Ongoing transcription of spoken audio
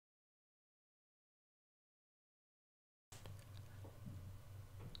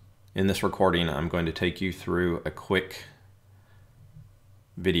In this recording, I'm going to take you through a quick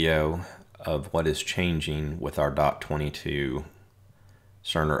video of what is changing with our .22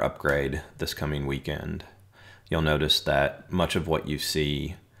 Cerner upgrade this coming weekend. You'll notice that much of what you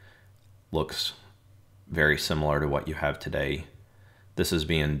see looks very similar to what you have today. This is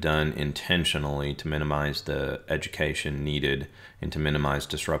being done intentionally to minimize the education needed and to minimize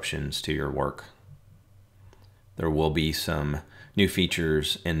disruptions to your work. There will be some new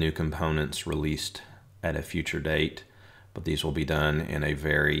features and new components released at a future date, but these will be done in a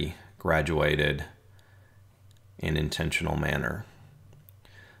very graduated and intentional manner.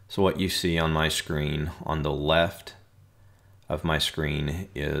 So what you see on my screen, on the left of my screen,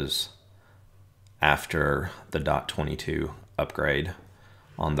 is after the .22 upgrade.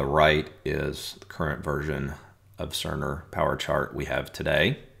 On the right is the current version of Cerner Power Chart we have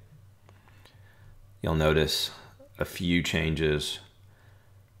today. You'll notice a few changes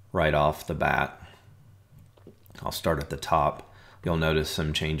right off the bat. I'll start at the top. You'll notice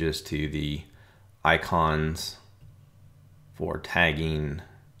some changes to the icons for tagging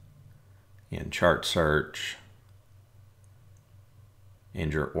and chart search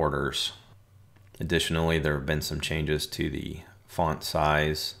and your orders. Additionally, there have been some changes to the font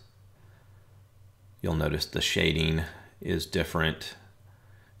size. You'll notice the shading is different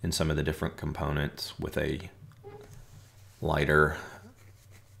in some of the different components, with a lighter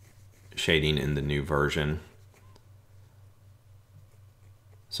shading in the new version.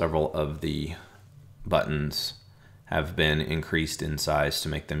 Several of the buttons have been increased in size to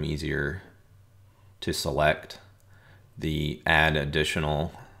make them easier to select. The add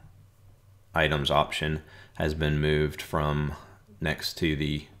additional items option has been moved from next to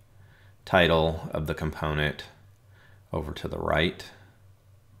the title of the component over to the right.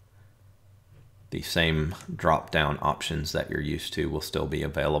 The same drop-down options that you're used to will still be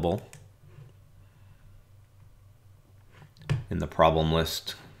available. In the problem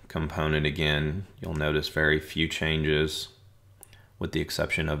list component, again, you'll notice very few changes with the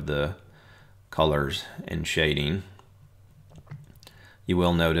exception of the colors and shading. You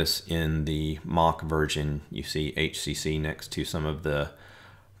will notice in the mock version you see HCC next to some of the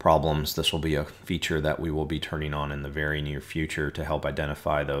problems. This will be a feature that we will be turning on in the very near future to help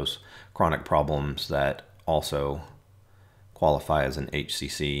identify those chronic problems that also qualify as an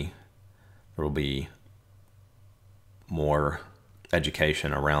HCC. There will be more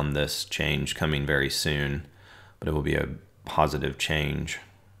education around this change coming very soon, but it will be a positive change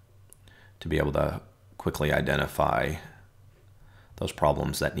to be able to quickly identify those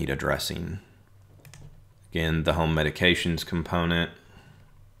problems that need addressing. Again, the home medications component,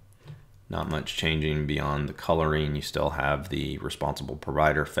 not much changing beyond the coloring. You still have the responsible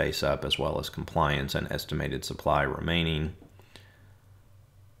provider face up, as well as compliance and estimated supply remaining.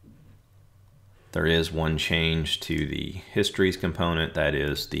 There is one change to the histories component. That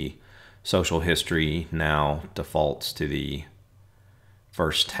is, the social history now defaults to the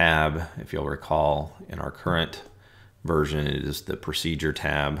first tab. If you'll recall, in our current version, it is the procedure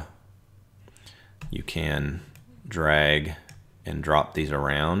tab. You can drag and drop these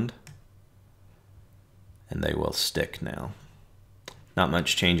around and they will stick now. Not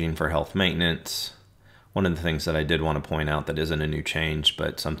much changing for health maintenance. One of the things that I did want to point out that isn't a new change,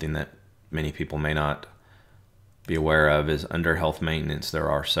 but something that many people may not be aware of, is under health maintenance there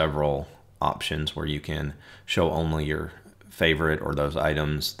are several options where you can show only your favorite or those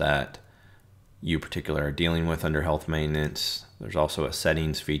items that you particularly are dealing with under health maintenance. There's also a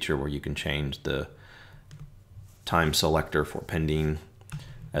settings feature where you can change the time selector for pending,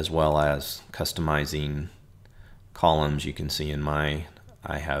 as well as customizing columns. You can see in I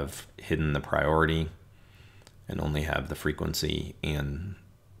have hidden the priority and only have the frequency and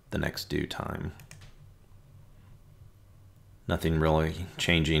the next due time. Nothing really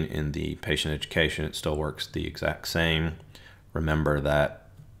changing in the patient education. It still works the exact same. Remember that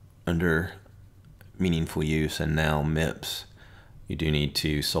under meaningful use and now MIPS, you do need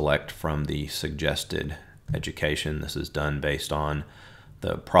to select from the suggested education. This is done based on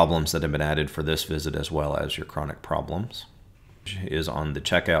the problems that have been added for this visit, as well as your chronic problems. Is on the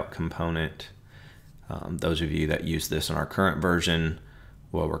checkout component. Those of you that use this in our current version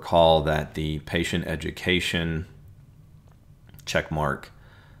will recall that the patient education checkmark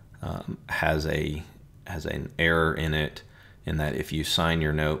has an error in it, in that if you sign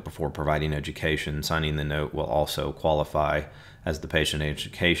your note before providing education, signing the note will also qualify as the patient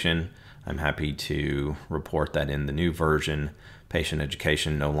education. I'm happy to report that in the new version, patient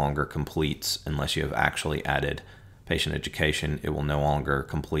education no longer completes unless you have actually added patient education. It will no longer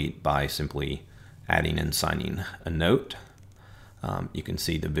complete by simply adding and signing a note. You can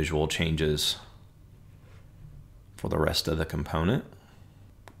see the visual changes for the rest of the component.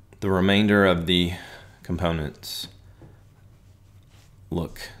 The remainder of the components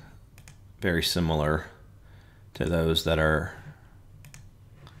look very similar to those that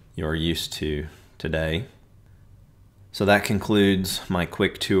you're used to today. So that concludes my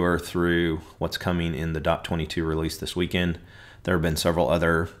quick tour through what's coming in the .22 release this weekend. There have been several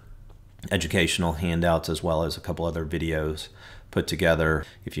other educational handouts as well as a couple other videos put together.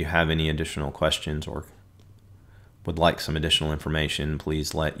 If you have any additional questions or would like some additional information,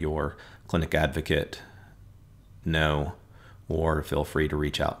 please let your clinic advocate know, or feel free to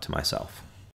reach out to myself.